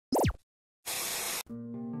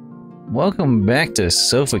Welcome back to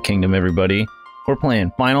Sofa Kingdom, everybody. We're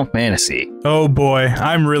playing Final Fantasy. Oh boy,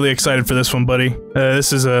 I'm really excited for this one, buddy.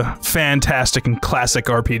 This is a fantastic and classic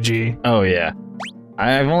RPG. Oh yeah.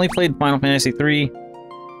 I've only played Final Fantasy 3,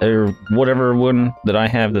 or whatever one that I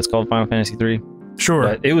have that's called Final Fantasy 3. Sure.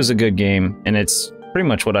 But it was a good game, and it's pretty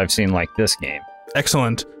much what I've seen like this game.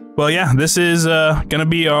 Excellent. Well, yeah, this is gonna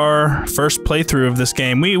be our first playthrough of this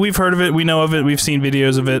game. We've heard of it, we know of it, we've seen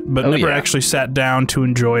videos of it, but never actually sat down to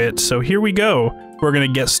enjoy it. So here we go. We're gonna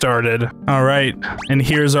get started. All right, and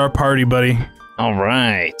here's our party, buddy. All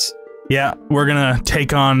right. Yeah, we're gonna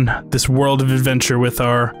take on this world of adventure with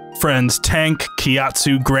our friends Tank,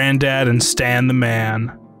 Kiyatsu, Granddad, and Stan the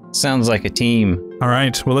Man. Sounds like a team. All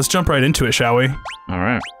right, well, let's jump right into it, shall we? All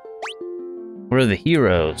right. We're the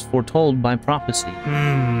heroes foretold by prophecy.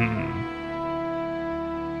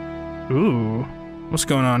 Ooh, what's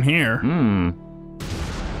going on here?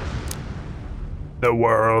 The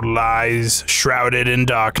world lies shrouded in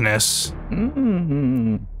darkness.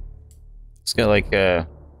 It's got like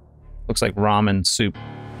looks like ramen soup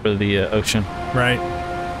for the ocean. Right.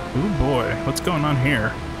 Ooh boy, what's going on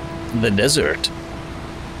here? The desert.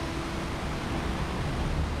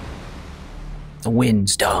 The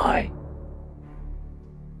winds die.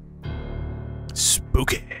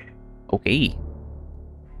 Spooky. Okay.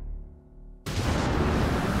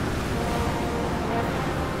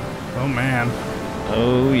 Oh man.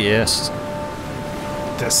 Oh yes.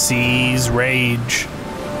 The seas rage.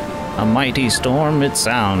 A mighty storm it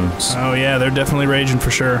sounds. Oh yeah, they're definitely raging for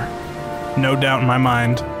sure. No doubt in my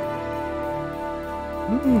mind.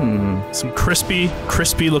 Some crispy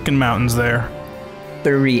looking mountains there.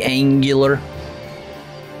 Very angular.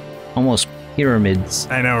 Almost pyramids.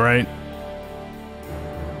 I know, right?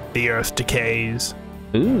 The earth decays.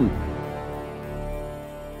 Ooh.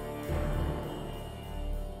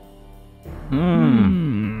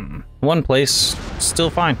 One place, still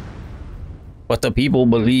fine. But the people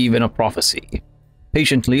believe in a prophecy,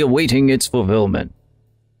 patiently awaiting its fulfillment.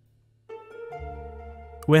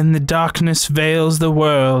 When the darkness veils the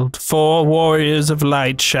world, 4 warriors of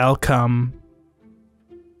light shall come.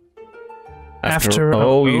 After a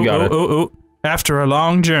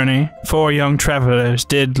long journey, 4 young travelers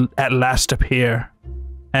did at last appear,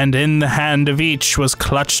 and in the hand of each was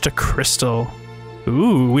clutched a crystal.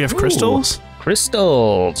 Ooh, we have crystals?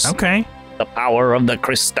 Crystals! Okay. The power of the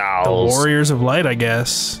crystals. The warriors of light, I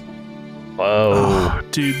guess. Whoa. Oh,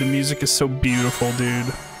 dude, the music is so beautiful,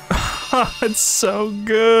 dude. It's so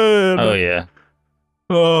good. Oh, yeah.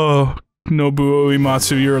 Oh, Nobuo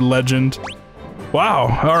Uematsu, you're a legend.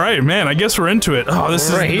 Wow. All right, man. I guess we're into it. Oh, this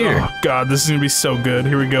is right here. Oh, God, this is gonna be so good.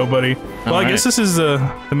 Here we go, buddy. Well, I guess this is the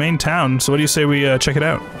main town. So, what do you say we check it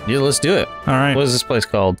out? Yeah, let's do it. All right. What is this place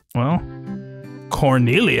called? Well,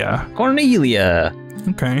 Cornelia. Cornelia.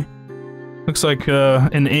 Okay. Looks like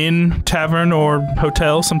an inn, tavern, or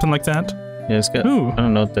hotel, something like that. Yeah, it's got. Ooh. I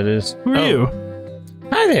don't know what that is. Who are you?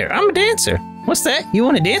 Hi there. I'm a dancer. What's that? You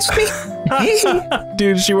want to dance with me?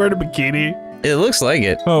 Dude, is she wearing a bikini? It looks like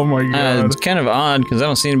it. Oh my god. It's kind of odd because I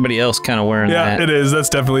don't see anybody else kind of wearing that. Yeah, it is. That's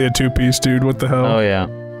definitely a 2-piece, dude. What the hell? Oh, yeah.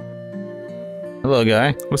 Hello,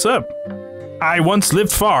 guy. What's up? I once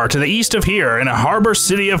lived far to the east of here in a harbor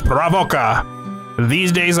city of Pravoka.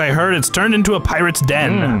 These days I heard it's turned into a pirate's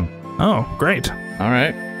den. Oh, great. All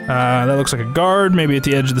right. That looks like a guard, maybe at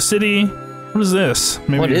the edge of the city. What is this?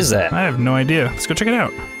 Maybe, what is that? I have no idea. Let's go check it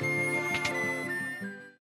out.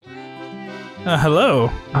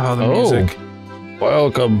 Hello. Oh, the music.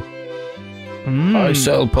 Welcome. I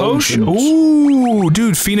sell potions. Ooh,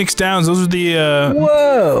 dude, Phoenix Downs. Those are the,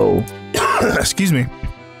 Whoa. Excuse me.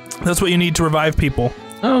 That's what you need to revive people.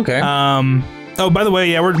 Oh, okay. Oh, by the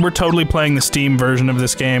way, yeah, we're totally playing the Steam version of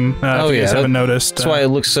this game. If you guys haven't noticed. That's why it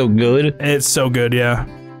looks so good. It's so good, yeah.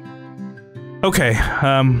 Okay,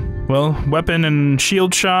 well, weapon and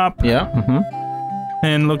shield shop. Yeah,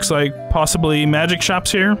 And looks like possibly magic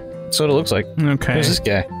shops here. That's what it looks like. Okay. Who's this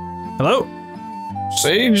guy? Hello?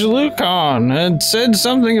 Sage Lucan had said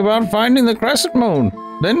something about finding the crescent moon.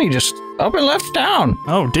 Then he just up and left town.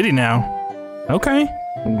 Oh, did he now? Okay.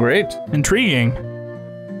 Great. Intriguing.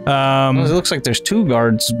 Well, it looks like there's 2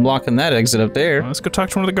 guards blocking that exit up there. Let's go talk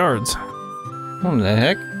to one of the guards. What the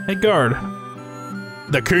heck? Hey, guard.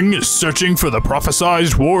 The king is searching for the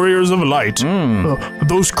prophesized warriors of light.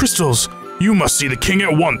 Those crystals. You must see the king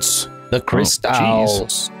at once. The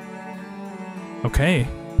crystals. Okay.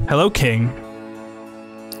 Hello, king.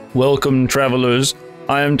 Welcome, travelers.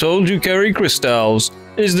 I am told you carry crystals.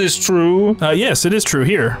 Is this true? Yes, it is true.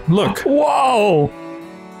 Here, look. Whoa!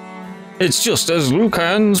 It's just as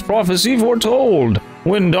Lucan's prophecy foretold.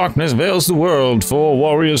 When darkness veils the world, 4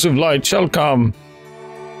 warriors of light shall come.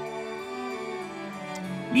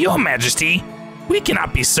 Your Majesty, we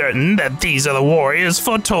cannot be certain that these are the warriors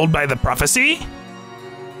foretold by the prophecy.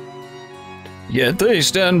 Yet they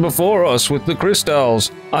stand before us with the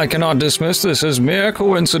crystals. I cannot dismiss this as mere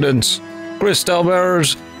coincidence. Crystal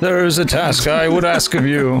bearers, there is a task I would ask of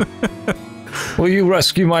you. Will you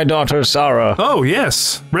rescue my daughter, Sarah? Oh,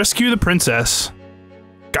 yes. Rescue the princess.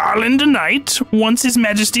 Garland the Knight, once His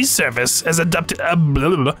Majesty's service, has abducted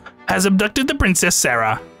the Princess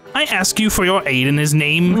Sarah. I ask you for your aid in his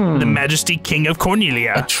name, the Majesty King of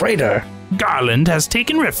Cornelia. A traitor. Garland has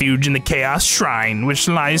taken refuge in the Chaos Shrine, which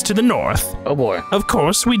lies to the north. Oh boy. Of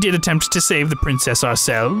course, we did attempt to save the princess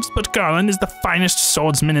ourselves, but Garland is the finest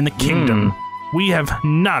swordsman in the kingdom. We have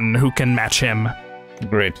none who can match him.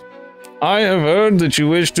 Great. I have heard that you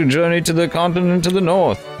wish to journey to the continent to the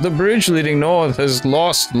north. The bridge leading north was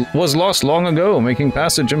lost long ago, making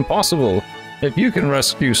passage impossible. If you can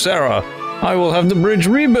rescue Sarah, I will have the bridge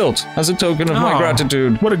rebuilt as a token of my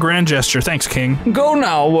gratitude. What a grand gesture. Thanks, King. Go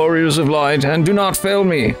now, warriors of light, and do not fail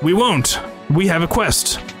me. We won't. We have a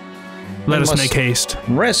quest. Let us make haste.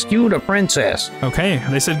 Rescue the princess. Okay,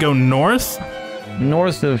 they said go north?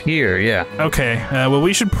 North of here, yeah. Okay, well,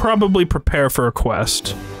 we should probably prepare for a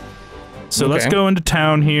quest. So let's go into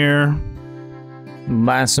town here.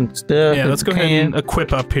 Buy some stuff. Yeah, let's go ahead and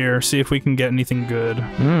equip up here, see if we can get anything good.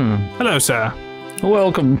 Hello, sir.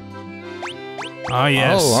 Welcome. Ah,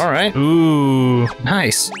 yes. Oh, all right. Ooh.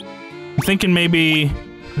 Nice. I'm thinking maybe,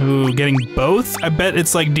 getting both? I bet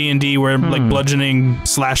it's like D&D where like bludgeoning,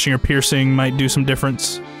 slashing, or piercing might do some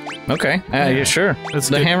difference. Okay, yeah, sure.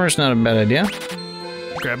 The hammer's not a bad idea.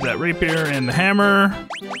 Grab that rapier and the hammer.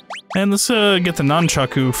 And let's get the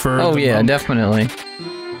nunchaku for the monk. Definitely.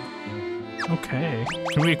 Okay.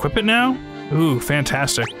 Can we equip it now? Ooh,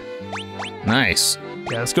 fantastic. Nice.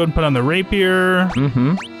 Yeah, let's go ahead and put on the rapier.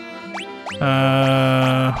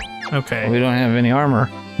 Okay. We don't have any armor.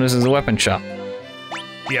 This is a weapon shop.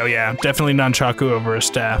 Yeah, definitely nunchaku over a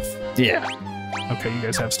staff. Yeah. Okay, you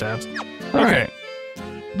guys have staffs. All okay.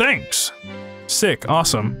 Thanks. Sick,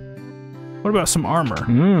 awesome. What about some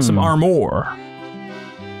armor? Some armor.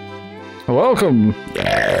 Welcome.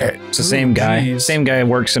 It's the same guy. Geez. Same guy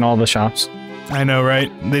works in all the shops. I know,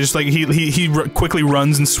 right? They just like he quickly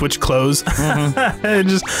runs and switch clothes. And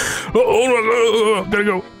just gotta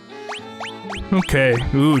go. Okay.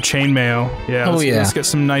 Ooh, chainmail. Yeah. Let's get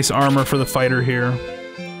some nice armor for the fighter here.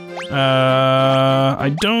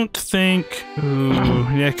 I don't think. Ooh,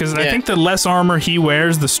 yeah, because I think the less armor he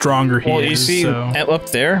wears, the stronger he is. Well, you see up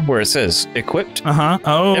there where it says equipped.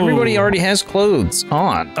 Oh. Everybody already has clothes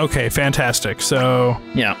on. Okay, fantastic. So.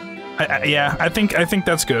 Yeah. I think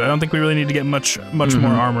that's good. I don't think we really need to get much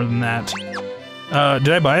more armor than that.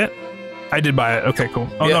 Did I buy it? I did buy it. Okay, cool.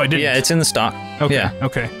 Oh, no, I didn't. Yeah, it's in the stock. Okay. Yeah.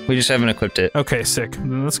 Okay. We just haven't equipped it. Okay, sick.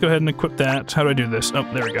 Then let's go ahead and equip that. How do I do this? Oh,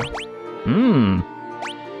 there we go.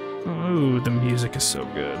 Ooh, the music is so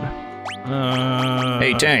good.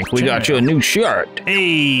 Hey, Tank, we got you a new shirt.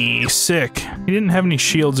 Hey, sick. He didn't have any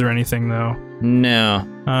shields or anything, though. No.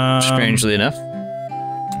 Strangely enough.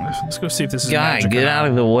 Let's go see if this is Guy, magic. get out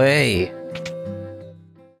of the way.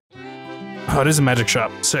 Oh, it is a magic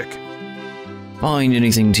shop. Sick. Find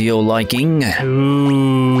anything to your liking.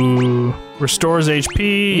 Ooh. Restores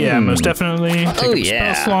HP. Yeah, most definitely. Take up a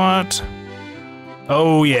spell slot.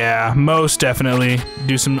 Oh, yeah. Most definitely.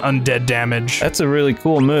 Do some undead damage. That's a really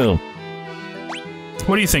cool move.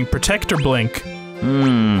 What do you think? Protect or blink?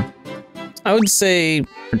 I would say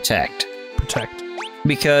protect. Protect.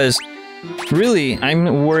 Because really,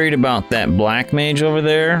 I'm worried about that black mage over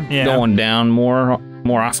there going down more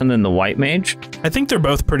often than the white mage. I think they're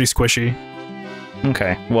both pretty squishy.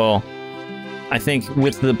 Okay, well, I think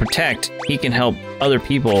with the protect, he can help other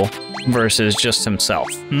people versus just himself.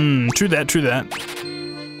 True that.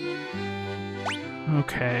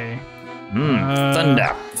 Okay.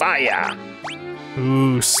 Thunder, fire.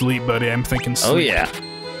 Ooh, sleep, buddy. I'm thinking sleep. Oh, yeah.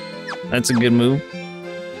 That's a good move.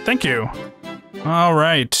 Thank you. All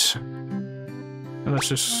right. Let's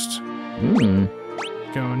just go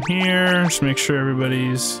in here. Just make sure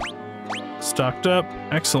everybody's stocked up.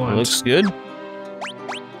 Excellent. Looks good.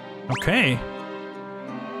 Okay.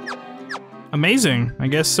 Amazing. I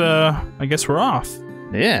guess we're off.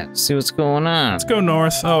 Yeah, see what's going on. Let's go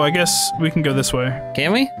north. Oh, I guess we can go this way.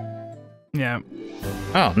 Can we? Yeah.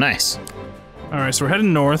 Oh, nice. All right, so we're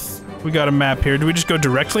heading north. We got a map here. Do we just go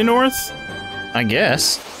directly north? I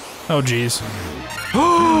guess. Oh, jeez.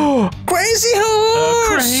 Oh, crazy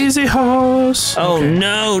horse! Crazy horse. Oh, okay.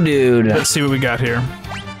 No, dude. Let's see what we got here.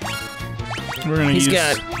 We're gonna He's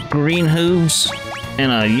got green hooves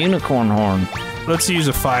and a unicorn horn. Let's use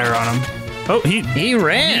a fire on him. Oh, he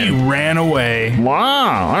ran. He ran away.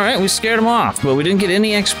 Wow. All right, we scared him off, but we didn't get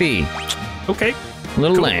any XP. Okay. A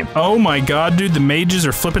little lame. Oh my god, dude, the mages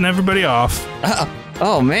are flipping everybody off.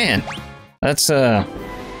 Oh man, that's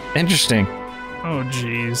interesting. Oh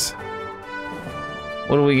jeez.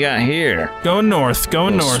 What do we got here? Going north.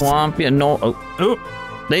 Going north. Swamp. Yeah. No. Oh.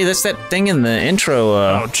 Hey, that's that thing in the intro.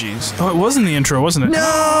 Oh jeez. Oh, it was in the intro, wasn't it?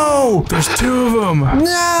 No. There's 2 of them. No.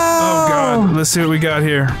 Oh god. Let's see what we got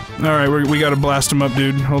here. All right, we gotta blast them up,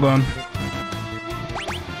 dude. Hold on.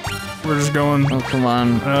 We're just going. Oh come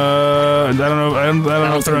on. I don't know. I don't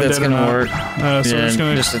know if think that's gonna work. So we're just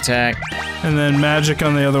gonna attack. And then magic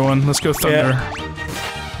on the other one. Let's go thunder. Yeah.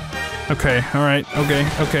 Okay. All right. Okay.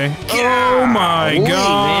 Okay. Oh my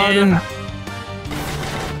god. Man.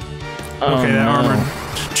 Okay, that armor.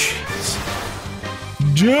 Jeez.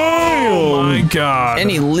 Damn. Oh my god. And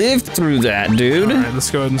he lived through that, dude. All right, let's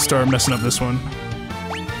go ahead and start messing up this one.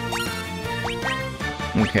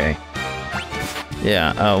 Okay.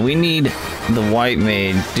 Yeah, we need the white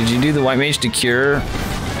mage. Did you do the white mage to cure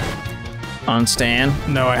on Stan?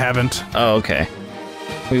 No, I haven't. Oh, okay.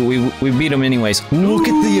 We beat him anyways. Look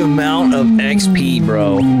at the amount of XP,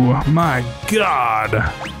 bro. Oh my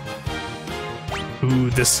god.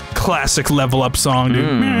 Ooh, this classic level up song, dude.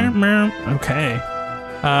 Okay.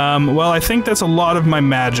 Well, I think that's a lot of my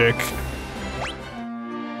magic.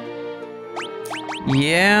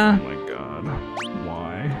 Yeah. Oh my god.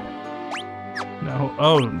 Why? No.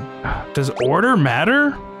 Oh, does order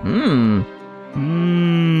matter?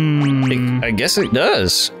 I guess it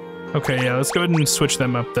does. Okay, yeah, let's go ahead and switch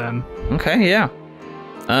them up then. Okay, yeah.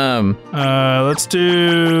 Let's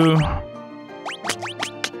do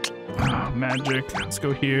magic. Let's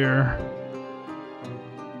go here.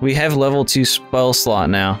 We have level 2 spell slot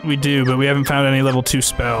now. We do, but we haven't found any level 2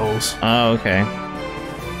 spells. Oh, okay.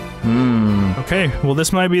 Okay, well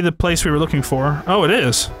this might be the place we were looking for. Oh, it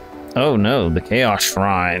is. Oh no, the Chaos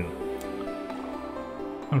Shrine.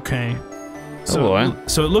 Okay. Oh boy.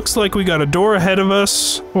 So it looks like we got a door ahead of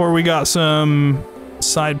us, or we got some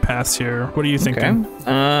side paths here. What are you thinking?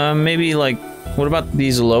 Okay. Maybe like, what about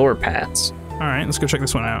these lower paths? All right, let's go check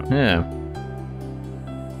this one out. Yeah.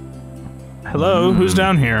 Hello, who's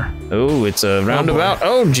down here? Oh, it's a roundabout.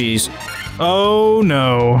 Oh, jeez. Oh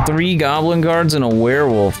no. 3 goblin guards and a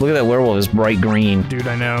werewolf. Look at that werewolf, it's bright green. Dude,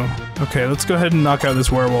 I know. Okay, let's go ahead and knock out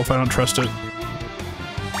this werewolf. I don't trust it.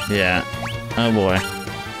 Yeah. Oh boy.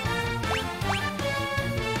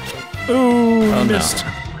 Ooh, Oh, missed.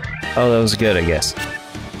 no. Oh, that was good, I guess.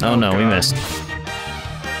 Oh, no, we God. missed.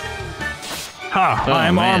 Ha! Oh,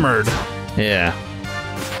 I'm man. armored. Yeah.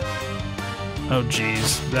 Oh,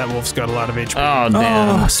 jeez. That wolf's got a lot of HP. Oh,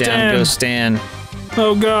 damn. Oh, Down goes Stan.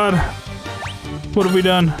 Oh, God. What have we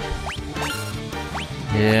done?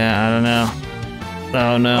 Yeah, I don't know.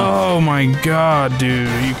 Oh, no. Oh, my God, dude.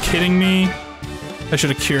 Are you kidding me? I should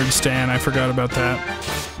have cured Stan. I forgot about that.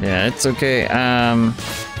 Yeah, it's okay. Oh, no.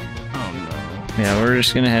 Yeah, we're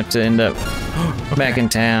just gonna have to end up back in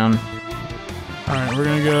town. Alright, we're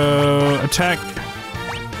gonna go attack.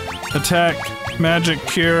 Attack. Magic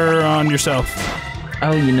cure on yourself.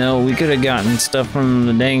 Oh, you know, we could have gotten stuff from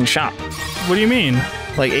the dang shop. What do you mean?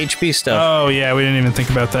 Like HP stuff. Oh, yeah, we didn't even think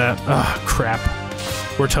about that. Oh, crap.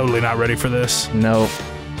 We're totally not ready for this. No.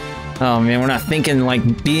 Oh, man, we're not thinking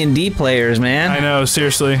like D&D players, man. I know,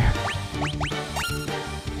 seriously.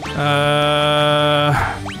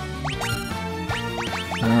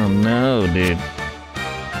 Oh, no, dude.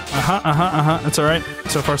 That's alright.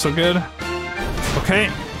 So far, so good. Okay.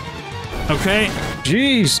 Okay.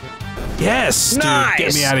 Jeez. Yes, Nice. dude.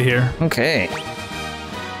 Get me out of here. Okay.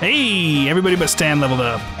 Hey, everybody but Stan leveled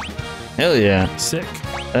up. Hell yeah. Sick.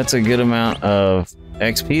 That's a good amount of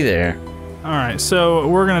XP there. Alright, so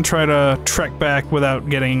we're gonna try to trek back without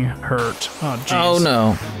getting hurt. Oh, jeez. Oh,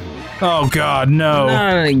 no. Oh, God, no.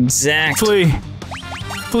 Not an exact... Flee.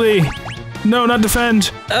 Flee. No, not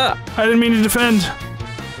defend. I didn't mean to defend.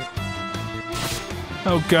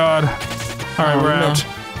 Oh, God. Alright, Oh, we're no. out.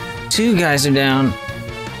 2 guys are down.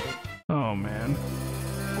 Oh, man.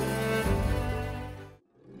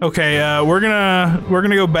 Okay, we're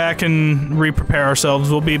gonna go back and re-prepare ourselves.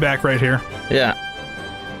 We'll be back right here. Yeah.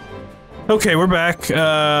 Okay, we're back.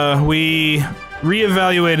 We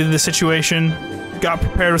re-evaluated the situation, got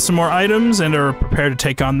prepared with some more items, and are prepared to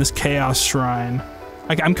take on this Chaos Shrine.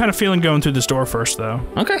 I'm kind of feeling going through this door first, though.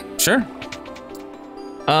 Okay, sure.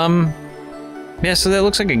 Yeah, so that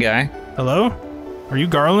looks like a guy. Hello? Are you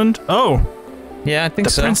Garland? Oh, Yeah, I think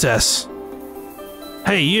the so. princess.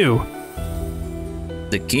 Hey, you.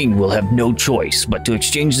 The king will have no choice but to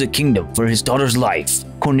exchange the kingdom for his daughter's life.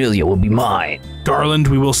 Cornelia will be mine. Garland,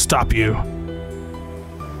 we will stop you.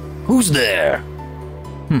 Who's there?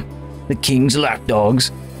 The King's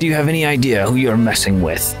lapdogs. Do you have any idea who you're messing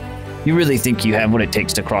with? You really think you have what it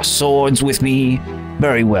takes to cross swords with me?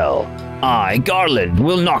 Very well. I, Garland,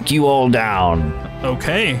 will knock you all down.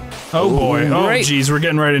 Okay. Oh boy. Oh jeez, we're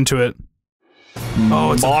getting right into it.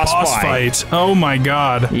 Oh, it's a boss fight. Oh my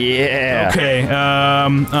god. Yeah. Okay.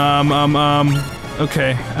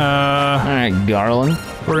 Okay. Alright, Garland.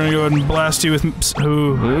 We're gonna go ahead and blast you with.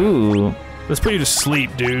 Ooh. Let's put you to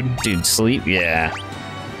sleep, dude. Dude, sleep? Yeah.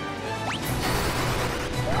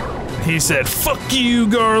 He said, "Fuck you,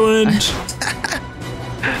 Garland."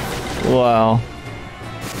 Wow.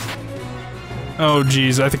 Oh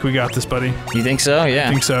jeez, I think we got this, buddy. You think so? Yeah. I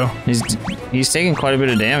think so. He's taking quite a bit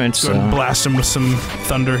of damage, Go ahead and blast him with some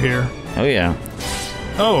thunder here. Oh yeah.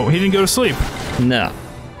 Oh, he didn't go to sleep. No.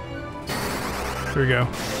 Here we go.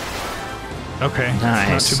 Okay, Nice.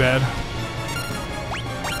 not too bad.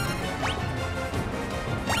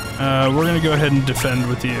 We're gonna go ahead and defend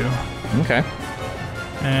with you. Okay.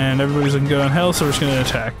 And everybody's looking good on health, so we're just gonna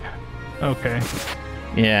attack. Okay.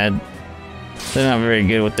 Yeah. They're not very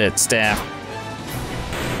good with that staff.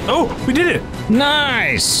 Oh, we did it!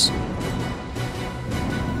 Nice!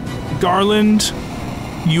 Garland,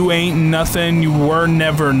 you ain't nothing. You were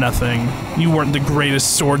never nothing. You weren't the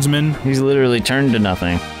greatest swordsman. He's literally turned to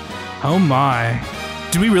nothing. Oh my.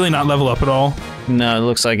 Did we really not level up at all? No, it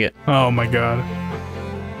looks like it. Oh my god.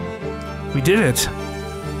 We did it.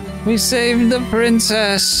 We saved the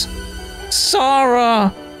princess!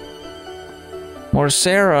 Sarah! Or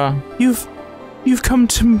Sarah. You've come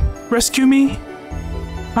to rescue me?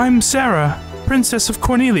 I'm Sarah, Princess of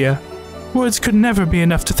Cornelia. Words could never be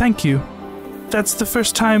enough to thank you. That's the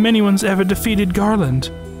first time anyone's ever defeated Garland.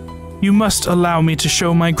 You must allow me to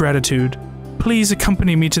show my gratitude. Please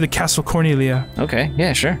accompany me to the Castle Cornelia. Okay,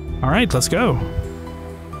 yeah, sure. Alright, let's go.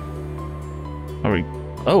 Are we...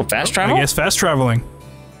 Oh, fast travel? I guess fast traveling.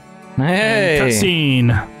 Hey!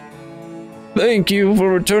 Cutscene. Thank you for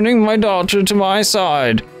returning my daughter to my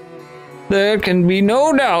side. There can be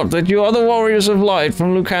no doubt that you are the warriors of light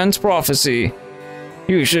from Lucan's prophecy.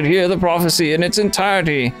 You should hear the prophecy in its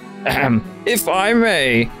entirety. If I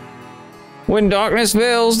may. When darkness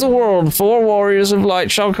veils the world, 4 warriors of light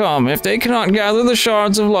shall come. If they cannot gather the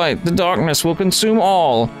shards of light, the darkness will consume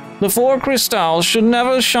all. The 4 crystals should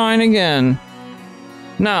never shine again.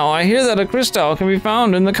 Now, I hear that a crystal can be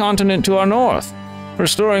found in the continent to our north.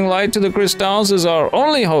 Restoring light to the crystals is our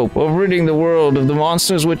only hope of ridding the world of the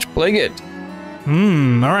monsters which plague it.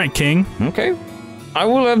 Alright, King. Okay. I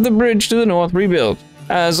will have the bridge to the north rebuilt,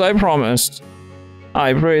 as I promised.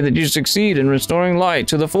 I pray that you succeed in restoring light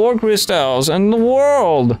to the 4 crystals and the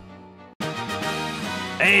world.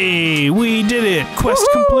 Hey, we did it! Quest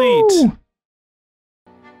complete!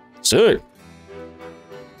 Sick.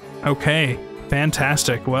 Okay,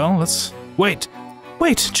 fantastic. Well, let's... Wait,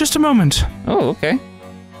 just a moment. Oh, okay.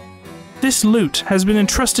 This loot has been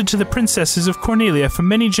entrusted to the princesses of Cornelia for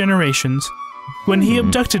many generations. When he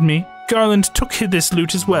abducted me, Garland took this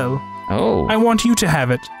loot as well. Oh. I want you to have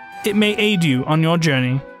it. It may aid you on your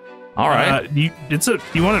journey. All right. You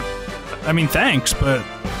want to... I mean, thanks, but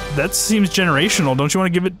that seems generational. Don't you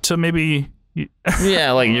want to give it to maybe...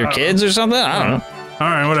 Yeah, like your kids or something? I don't know. All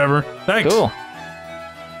right, whatever. Thanks. Cool.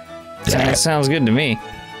 That sounds good to me.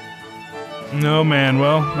 No, man.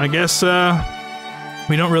 Well, I guess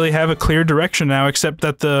we don't really have a clear direction now, except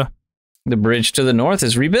that the bridge to the north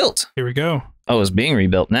is rebuilt. Here we go. Oh, it's being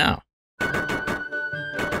rebuilt now.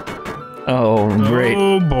 Oh, great.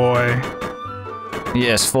 Oh, boy.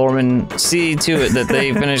 Yes, Foreman, see to it that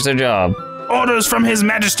they finish their job. Orders from His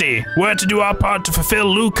Majesty. We're to do our part to fulfill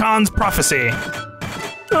Lucan's prophecy.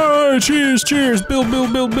 Oh, cheers. Build.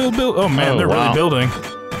 Oh, man, they're really building.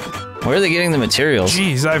 Where are they getting the materials?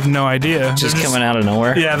 Jeez, I have no idea. Just coming out of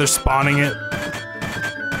nowhere? Yeah, they're spawning it.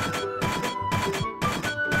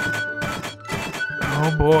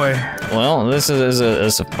 Oh boy. Well, this is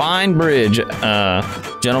a fine bridge,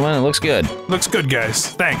 gentlemen. It looks good. Looks good, guys.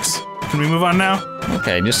 Thanks. Can we move on now?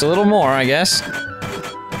 Okay, just a little more, I guess.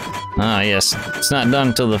 Ah, yes. It's not done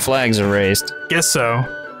until the flags are raised. Guess so.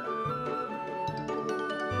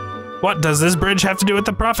 What does this bridge have to do with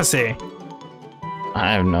the prophecy?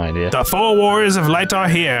 I have no idea. The 4 warriors of light are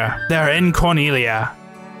here. They're in Cornelia.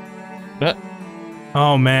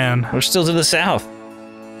 Oh, man. We're still to the south.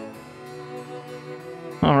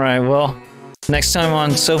 Alright, well, next time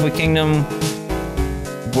on Sofa Kingdom,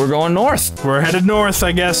 we're going north. We're headed north,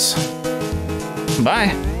 I guess.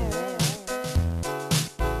 Bye.